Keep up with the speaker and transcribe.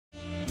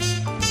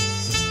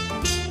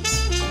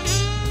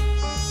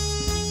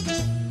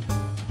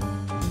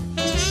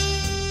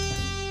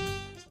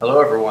Hello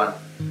everyone.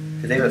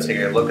 Today let's take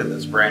a look at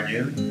this brand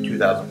new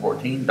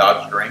 2014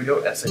 Dodge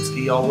Durango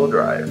SXT all-wheel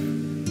drive.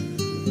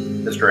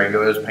 This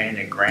Durango is painted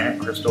in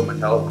granite crystal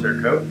metallic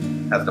clear coat,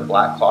 has the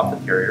black cloth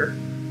interior.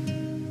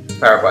 It's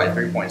powered by a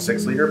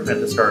 3.6 liter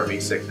Pentastar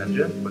V6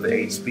 engine with an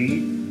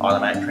 8-speed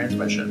automatic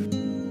transmission.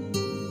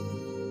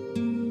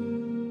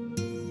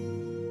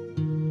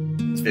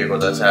 This vehicle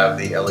does have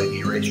the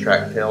LED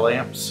racetrack tail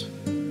lamps.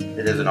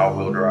 It is an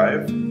all-wheel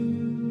drive.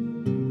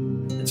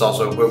 It's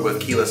also equipped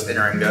with keyless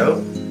enter and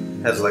go,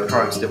 has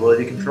electronic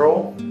stability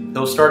control,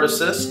 hill start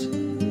assist,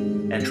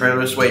 and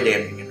trailer sway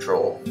damping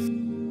control.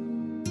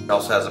 It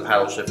also has the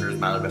paddle shifters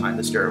mounted behind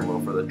the steering wheel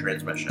for the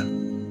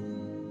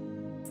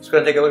transmission. Let's go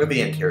ahead and take a look at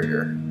the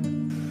interior.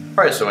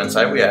 Alright, so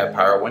inside we have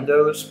power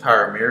windows,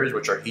 power mirrors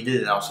which are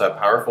heated and also have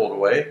power fold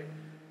away.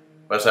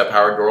 We also have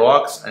power door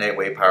locks, an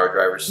 8-way power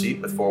driver's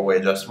seat with 4-way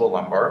adjustable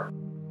lumbar.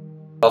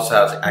 It also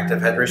has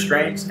active head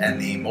restraints and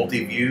the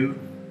multi-view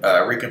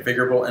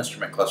reconfigurable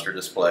instrument cluster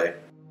display.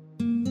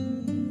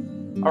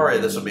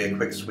 Alright, this will be a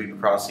quick sweep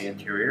across the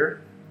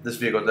interior. This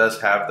vehicle does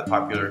have the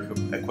popular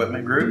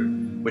equipment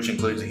group, which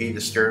includes a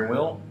heated steering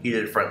wheel,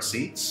 heated front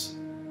seats.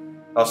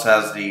 It also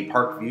has the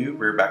Park View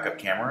rear backup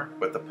camera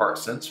with the Park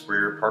Sense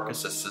rear park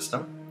assist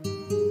system.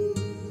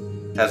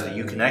 It has the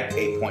Uconnect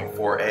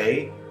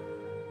 8.4A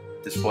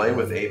display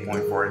with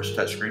 8.4-inch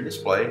touchscreen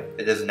display.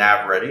 It is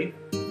nav ready.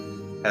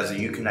 It has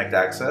the Uconnect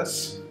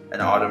access,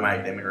 an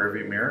automatic dimming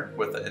rearview mirror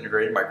with an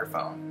integrated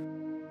microphone.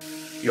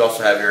 You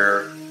also have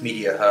your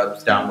media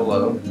hubs down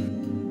below,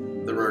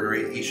 the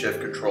rotary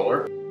E-shift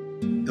controller,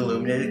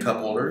 illuminated cup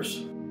holders,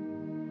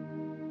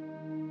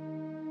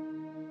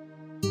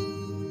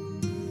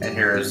 and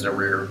here is the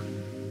rear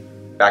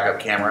backup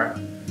camera.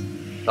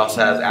 It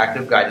also has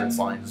active guidance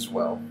lines as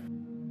well.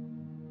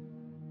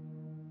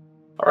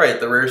 Alright,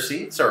 the rear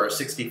seats are a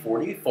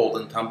 60/40 fold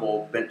and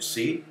tumble bench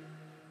seat.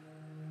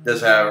 It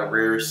does have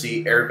rear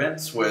seat air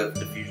vents with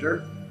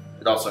diffuser.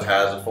 It also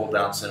has a fold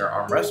down center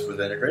armrest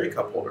with integrated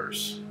cup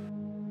holders.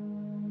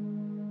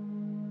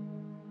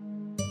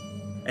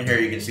 And here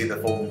you can see the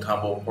fold and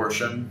tumble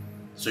portion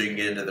so you can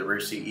get into the rear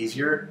seat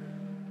easier.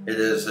 It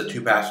is a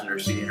 2-passenger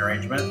seating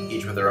arrangement,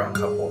 each with their own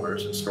cup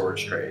holders and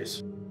storage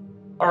trays.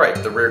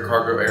 Alright, the rear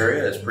cargo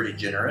area is pretty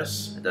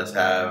generous. It does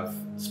have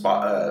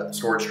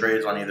storage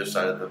trays on either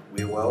side of the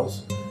wheel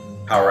wells,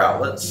 power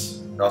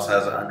outlets. It also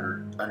has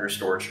an under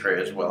storage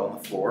tray as well on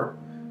the floor.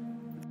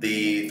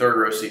 The third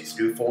row seats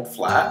do fold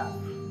flat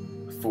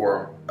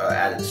for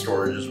added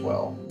storage as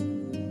well.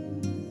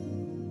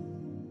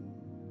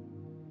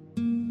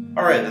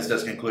 Alright, this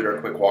does conclude our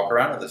quick walk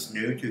around of this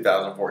new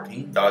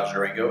 2014 Dodge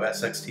Durango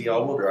SXT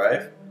all-wheel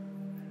drive.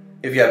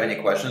 If you have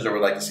any questions or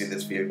would like to see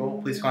this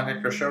vehicle, please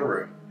contact our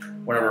showroom.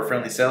 One of our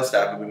friendly sales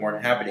staff will be more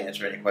than happy to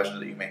answer any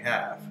questions that you may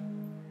have.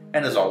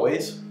 And as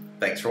always,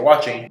 thanks for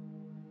watching.